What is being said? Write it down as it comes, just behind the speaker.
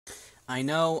I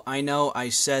know, I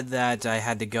said that I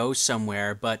had to go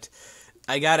somewhere, but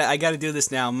I gotta do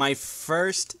this now. My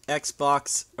first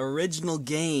Xbox original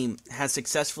game has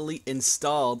successfully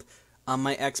installed on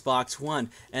my Xbox One,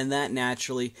 and that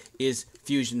naturally is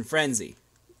Fuzion Frenzy.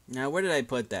 Now, where did I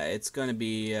put that? It's gonna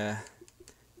be,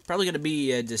 probably gonna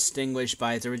be distinguished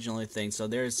by its original thing. So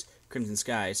there's Crimson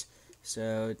Skies.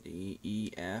 So, D,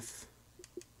 E, F.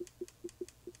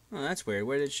 Oh, that's weird.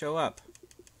 Where did it show up?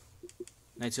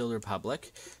 Knights of the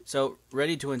Republic. So,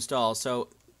 ready to install. So,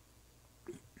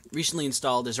 recently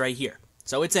installed is right here.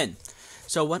 So, it's in.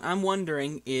 So, what I'm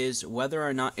wondering is whether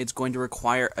or not it's going to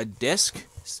require a disk.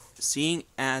 Seeing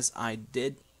as I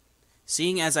did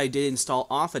install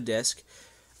off a disk,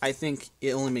 I think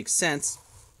it only makes sense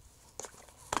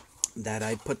that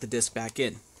I put the disk back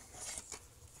in.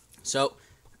 So,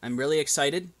 I'm really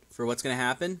excited for what's going to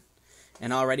happen.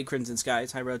 And already Crimson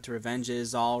Skies High Road to Revenge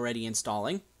is already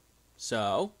installing.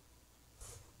 So,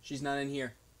 she's not in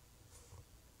here.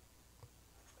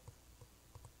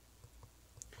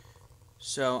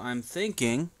 So, I'm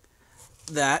thinking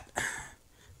that,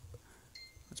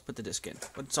 let's put the disc in.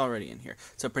 But it's already in here.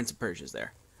 So, Prince of Persia's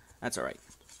there. That's alright.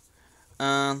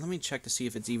 Let me check to see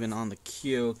if it's even on the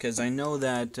queue, because I know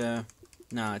that,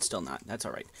 no, it's still not. That's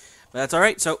alright. But that's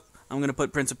alright, so I'm going to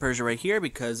put Prince of Persia right here,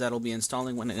 because that'll be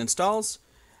installing when it installs.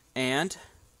 And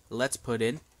let's put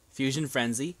in Fuzion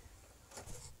Frenzy.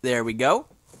 There we go.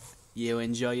 You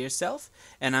enjoy yourself.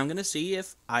 And I'm going to see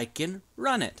if I can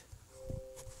run it.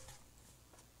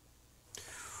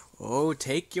 Oh,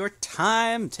 take your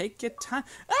time. Take your time.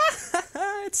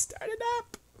 It started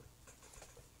up.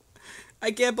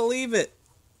 I can't believe it.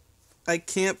 I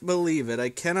can't believe it. I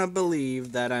cannot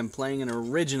believe that I'm playing an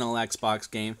original Xbox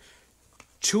game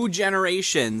 2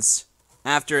 generations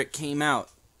after it came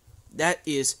out. That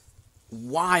is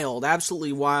wild.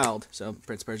 Absolutely wild. So,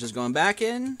 Prince Persia's going back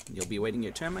in. You'll be waiting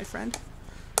your turn, my friend.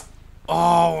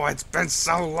 Oh, it's been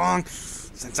so long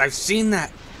since I've seen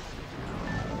that.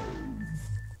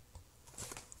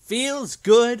 Feels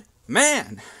good,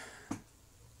 man.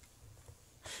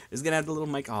 It's gonna have the little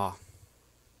mic. Oh.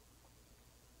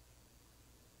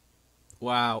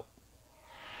 Wow.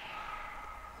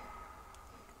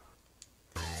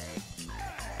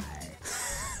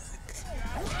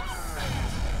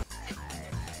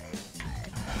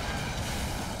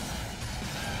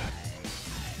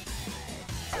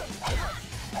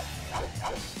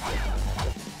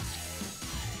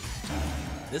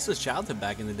 This was childhood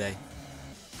back in the day.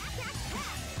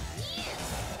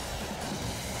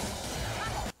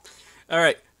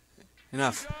 Alright,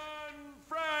 enough. Fuzion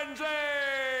Frenzy!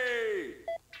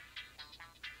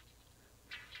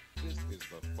 This is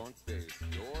the funk bass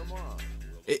your mom.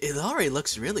 It already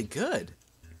looks really good.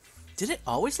 Did it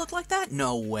always look like that?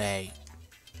 No way.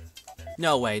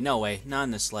 No way, no way. Not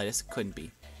in the slightest. It couldn't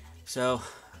be. So,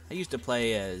 I used to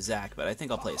play Zack, but I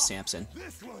think I'll play as Samson.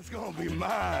 This one's gonna be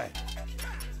mine.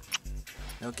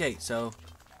 Okay, so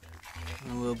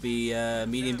we'll be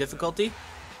medium difficulty.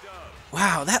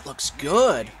 Wow, that looks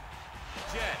good.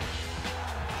 Jet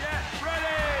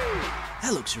ready!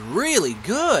 That looks really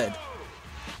good.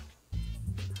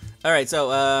 All right, so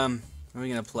what we're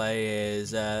gonna play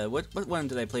is what one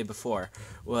did I play before?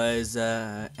 Was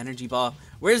Energy Ball.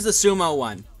 Where's the sumo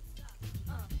one?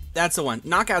 That's the one.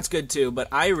 Knockout's good too, but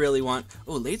I really want.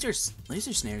 Oh, laser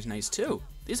snare's nice too.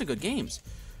 These are good games.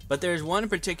 But there's one in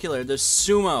particular, the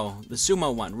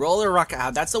sumo one. Roller Rock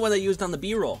Out. That's the one they used on the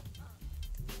B-roll.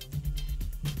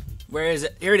 Where is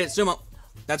it? Here it is, sumo.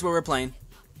 That's where we're playing.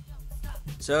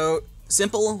 So,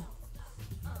 simple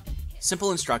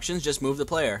instructions, just move the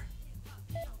player.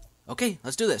 Okay,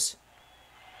 let's do this.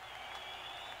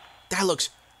 That looks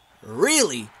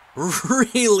really,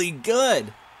 really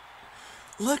good.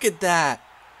 Look at that.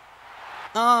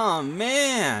 Oh,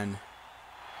 man.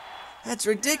 That's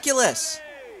ridiculous.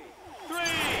 3,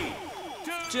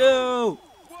 2,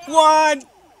 1,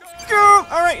 go!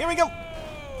 All right, here we go.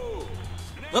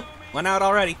 Oop, went out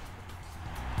already.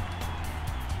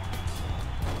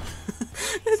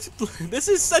 This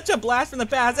is such a blast from the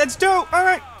past. That's 2. All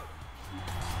right.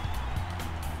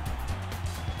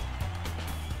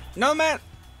 No, man.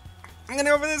 I'm gonna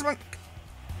go for this one.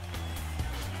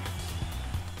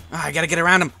 Ah, I gotta get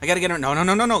around him. I gotta get around. No, no,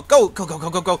 no, no, no. Go, go, go, go,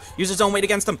 go, go. Use his own weight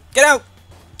against him. Get out.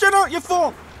 Get out, you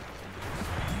fool.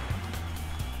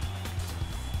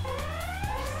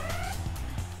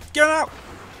 Get out.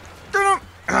 Get out.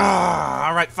 Ah,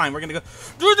 all right, fine. We're gonna go.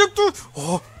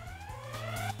 Oh.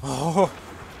 Oh.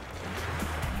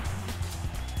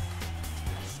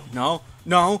 No,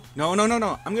 no, no, no, no,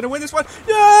 no. I'm gonna win this one.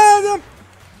 Yeah.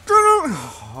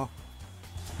 Oh.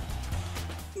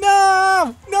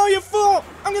 No, no, you fool.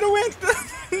 I'm gonna win.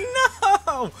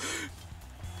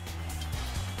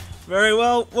 Very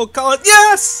well. We'll call it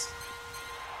yes.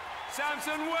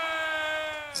 Samson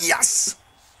wins! Yes.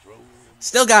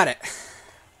 Still got it.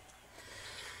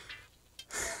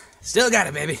 Still got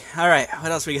it, baby. All right.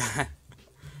 What else we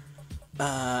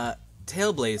got?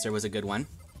 Tailblazer was a good one.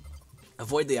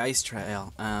 Avoid the ice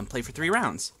trail. Play for 3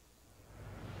 rounds.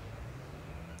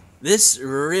 This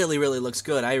really, really looks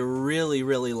good. I really,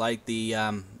 really like the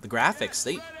graphics.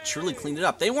 They truly cleaned it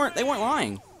up. They weren't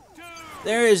lying.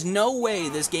 There is no way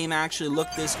this game actually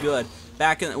looked this good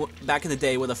back in the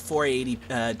day with a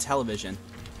 480 television.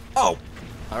 Oh,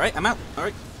 all right, I'm out. All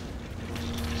right.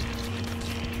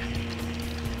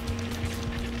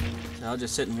 So I'll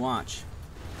just sit and watch.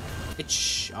 It's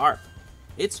sharp.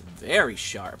 It's very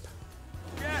sharp.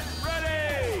 Get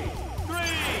ready! 3,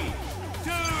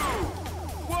 2,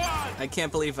 1! I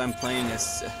can't believe I'm playing a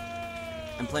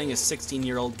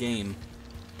 16-year-old game.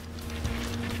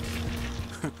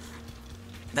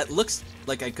 That looks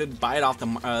like I could buy it off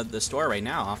the store right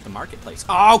now, off the marketplace.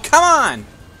 Oh, come on!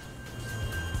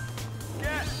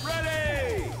 Get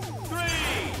ready! 3,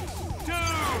 2,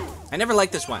 I never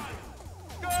liked this one.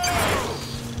 go!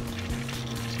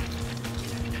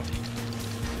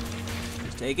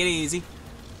 Just take it easy.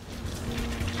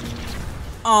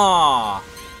 Aww.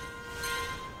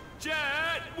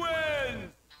 Jet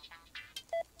wins!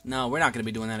 No, we're not going to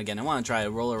be doing that again. I want to try a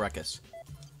roller ruckus.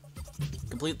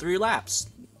 Complete 3 laps.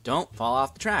 Don't fall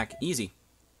off the track. Easy.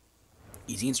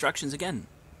 Easy instructions again.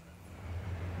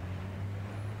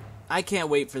 I can't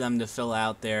wait for them to fill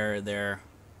out their...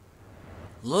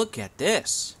 Look at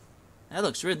this. That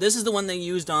looks weird. This is the one they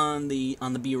used on the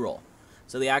B-roll.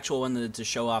 So the actual one to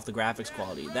show off the graphics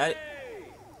quality. That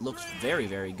looks very,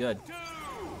 very good. 2,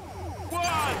 1,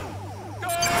 go!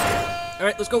 All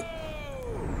right, let's go.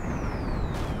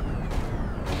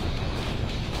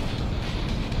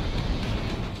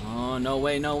 Oh, no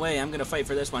way, no way. I'm going to fight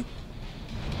for this one.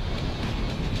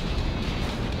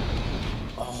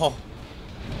 Oh.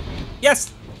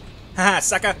 Yes! Haha,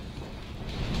 sucker.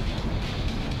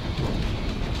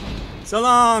 So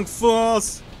long,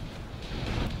 fools.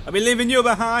 I'll be leaving you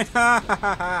behind. Ha ha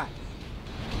ha ha.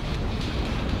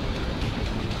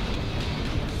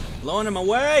 Blowing him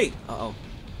away. Uh-oh.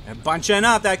 They're bunching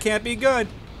up. That can't be good.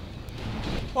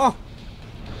 Oh.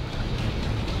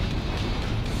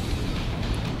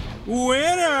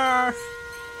 Winner!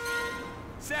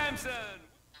 Samson!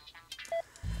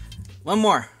 One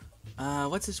more.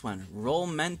 What's this one?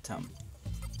 Rollmentum.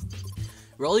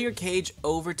 Roll your cage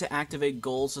over to activate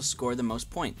goals to score the most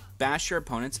points. Bash your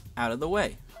opponents out of the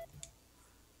way.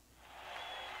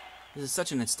 This is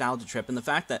such a nostalgia trip, and the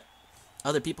fact that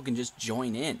other people can just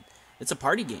join in. It's a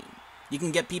party game. You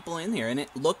can get people in here, and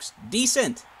it looks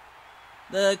decent.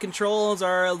 The controls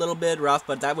are a little bit rough,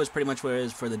 but that was pretty much what it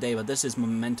is for the day, but this is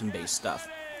momentum-based stuff.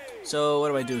 So what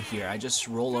do I do here? I just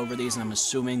roll over these, and I'm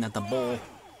assuming that the ball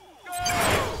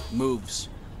moves.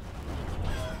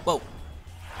 Whoa.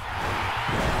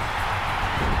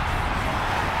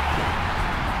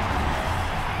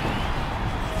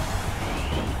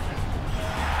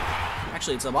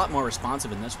 Actually, it's a lot more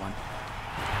responsive in this one.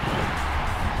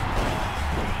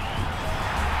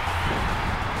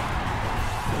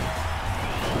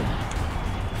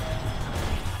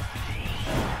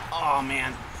 Oh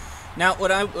man! Now,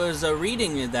 what I was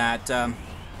reading is that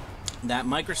that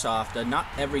Microsoft, not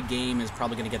every game is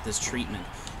probably going to get this treatment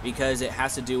because it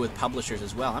has to do with publishers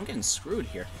as well. I'm getting screwed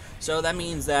here. So that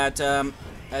means that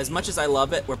as much as I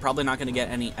love it, we're probably not going to get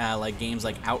any like games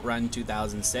like Outrun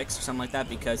 2006 or something like that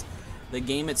because the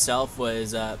game itself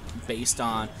was based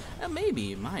on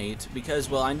maybe it might because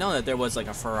well I know that there was like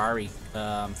a Ferrari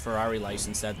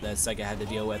license that Sega had to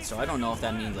deal with, so I don't know if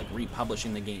that means like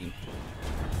republishing the game.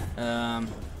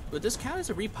 Would this count as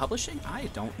a republishing? I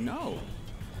don't know.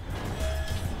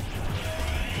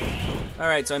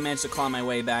 Alright, so I managed to claw my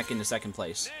way back into second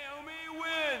place. Naomi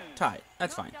wins! Tied.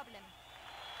 That's fine.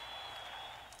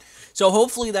 So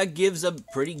hopefully that gives a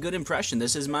pretty good impression.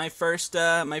 This is my first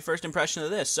impression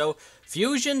of this. So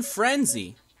Fuzion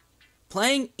Frenzy,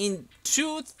 playing in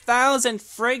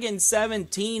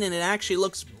 2017, and it actually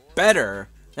looks better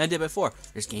than it did before.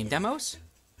 There's game demos.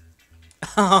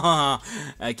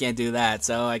 I can't do that,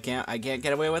 so I can't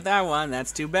get away with that one.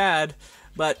 That's too bad.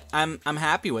 But I'm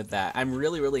happy with that. I'm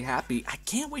really happy. I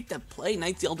can't wait to play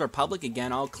Knights of the Old Republic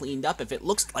again, all cleaned up. If it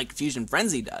looks like Fuzion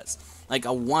Frenzy does, like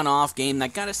a one-off game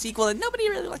that got a sequel that nobody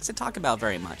really likes to talk about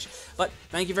very much. But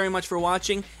thank you very much for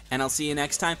watching, and I'll see you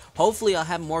next time. Hopefully, I'll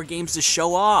have more games to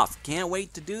show off. Can't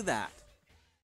wait to do that.